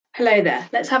Hello there.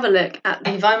 Let's have a look at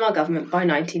the Weimar government by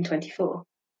 1924.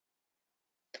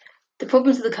 The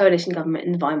problems of the coalition government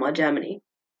in Weimar Germany.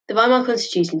 The Weimar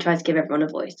Constitution tried to give everyone a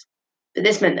voice, but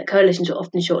this meant that coalitions were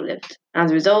often short-lived, and as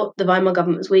a result, the Weimar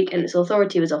government was weak and its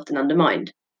authority was often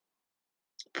undermined.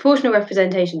 Proportional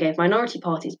representation gave minority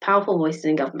parties powerful voices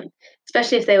in government,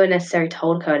 especially if they were necessary to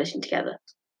hold a coalition together.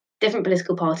 Different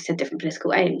political parties had different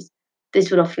political aims.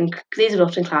 These would often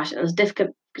clash, and it was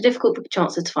difficult for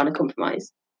chances to find a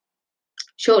compromise.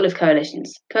 Short-lived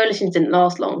coalitions. Coalitions didn't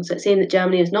last long, so it seemed that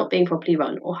Germany was not being properly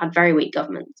run or had very weak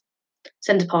governments.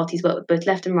 Centre parties worked with both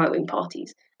left and right-wing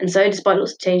parties, and so despite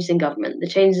lots of changes in government, the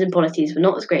changes in policies were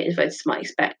not as great as voters might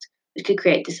expect, which could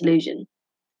create disillusion.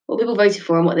 What people voted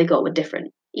for and what they got were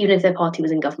different, even if their party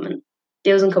was in government.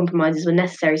 Deals and compromises were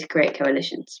necessary to create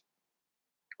coalitions.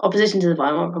 Opposition to the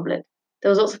Weimar Republic. There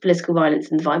was lots of political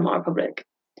violence in the Weimar Republic.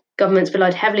 Governments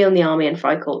relied heavily on the army and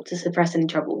Freikorps to suppress any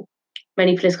trouble.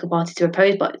 Many political parties were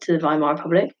opposed to the Weimar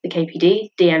Republic: the KPD,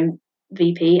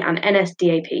 DNVP, and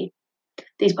NSDAP.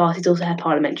 These parties also had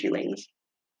parliamentary wings.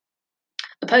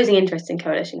 Opposing interests in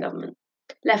coalition government.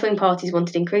 Left-wing parties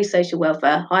wanted increased social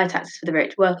welfare, higher taxes for the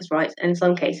rich, workers' rights, and in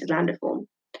some cases land reform.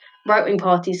 Right-wing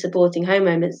parties supporting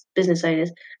homeowners, business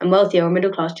owners, and wealthier or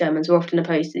middle-class Germans were often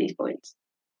opposed to these points.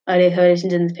 Earlier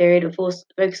coalitions in this period were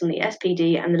focused on the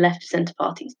SPD and the left-of-centre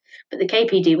parties, but the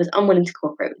KPD was unwilling to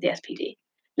cooperate with the SPD.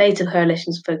 Later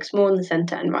coalitions focused more on the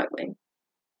centre and right wing.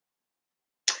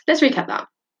 Let's recap that.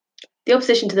 The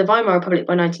opposition to the Weimar Republic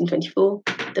by 1924,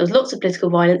 there was lots of political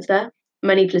violence there.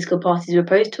 Many political parties were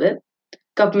opposed to it.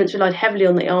 Governments relied heavily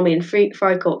on the army and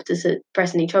Freikorps to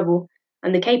suppress any trouble,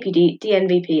 and the KPD,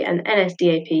 DNVP, and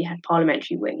NSDAP had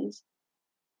parliamentary wings.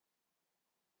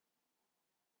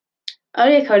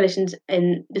 Earlier coalitions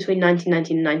between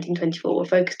 1919 and 1924 were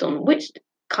focused on which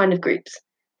kind of groups?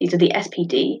 These are the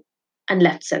SPD and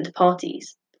left-centre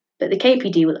parties, but the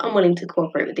KPD was unwilling to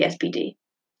cooperate with the SPD.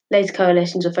 Later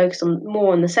coalitions were focused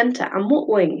more on the centre, and what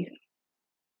wing?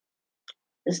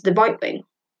 This is the right wing.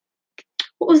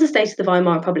 What was the state of the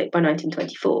Weimar Republic by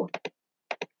 1924?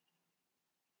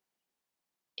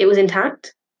 It was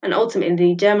intact, and ultimately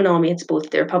the German army had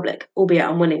supported the Republic, albeit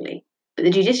unwillingly, but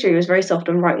the judiciary was very soft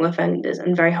on right-wing offenders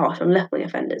and very harsh on left-wing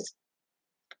offenders.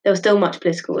 There was still much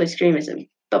political extremism,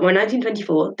 but by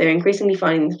 1924 they were increasingly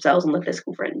finding themselves on the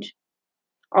political fringe.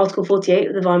 Article 48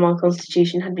 of the Weimar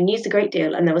Constitution had been used a great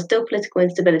deal, and there was still political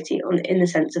instability in the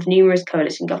sense of numerous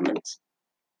coalition governments.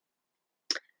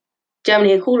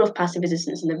 Germany had called off passive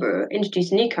resistance in the Ruhr,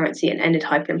 introduced a new currency, and ended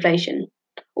hyperinflation.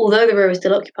 Although the Ruhr was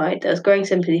still occupied, there was growing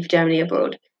sympathy for Germany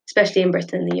abroad, especially in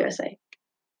Britain and the USA.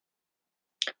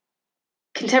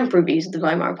 Contemporary views of the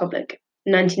Weimar Republic.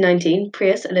 In 1919,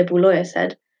 Prius, a liberal lawyer,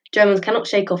 said, Germans cannot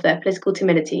shake off their political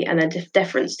timidity and their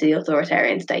deference to the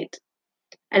authoritarian state.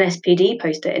 An SPD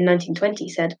poster in 1920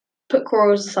 said, Put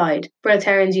quarrels aside,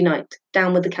 proletarians unite,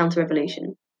 down with the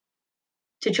counter-revolution.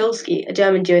 Tucholsky, a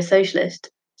German Jewish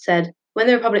socialist, said, When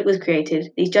the Republic was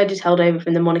created, these judges held over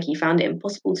from the monarchy found it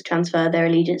impossible to transfer their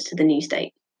allegiance to the new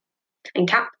state. And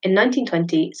Kapp, in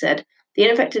 1920, said, The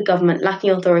ineffective government lacking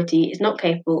authority is not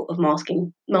capable of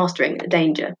mastering the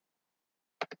danger.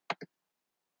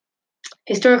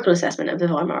 Historical assessment of the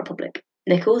Weimar Republic.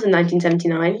 Nichols, in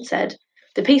 1979, said,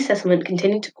 The peace settlement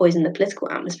continued to poison the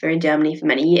political atmosphere in Germany for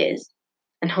many years.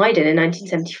 And Haydn, in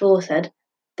 1974, said,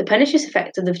 The pernicious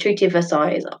effects of the Treaty of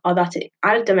Versailles are that it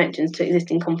added dimensions to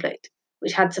existing conflict,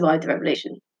 which had survived the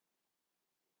revolution.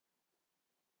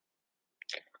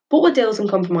 What were deals and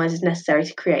compromises necessary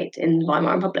to create in the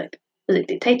Weimar Republic? Was it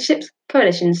dictatorships,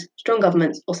 coalitions, strong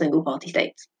governments, or single-party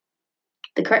states?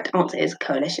 The correct answer is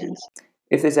coalitions.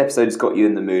 If this episode has got you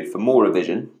in the mood for more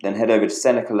revision, then head over to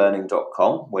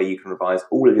senecalearning.com, where you can revise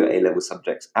all of your A-level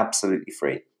subjects absolutely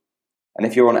free. And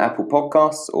if you're on Apple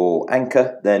Podcasts or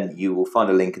Anchor, then you will find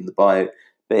a link in the bio.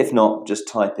 But if not, just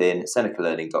type in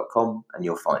senecalearning.com and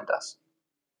you'll find us.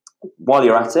 While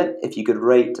you're at it, if you could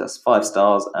rate us 5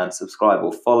 stars and subscribe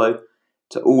or follow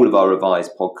to all of our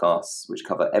revised podcasts, which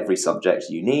cover every subject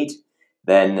you need,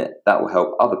 then that will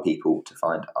help other people to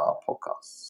find our podcasts.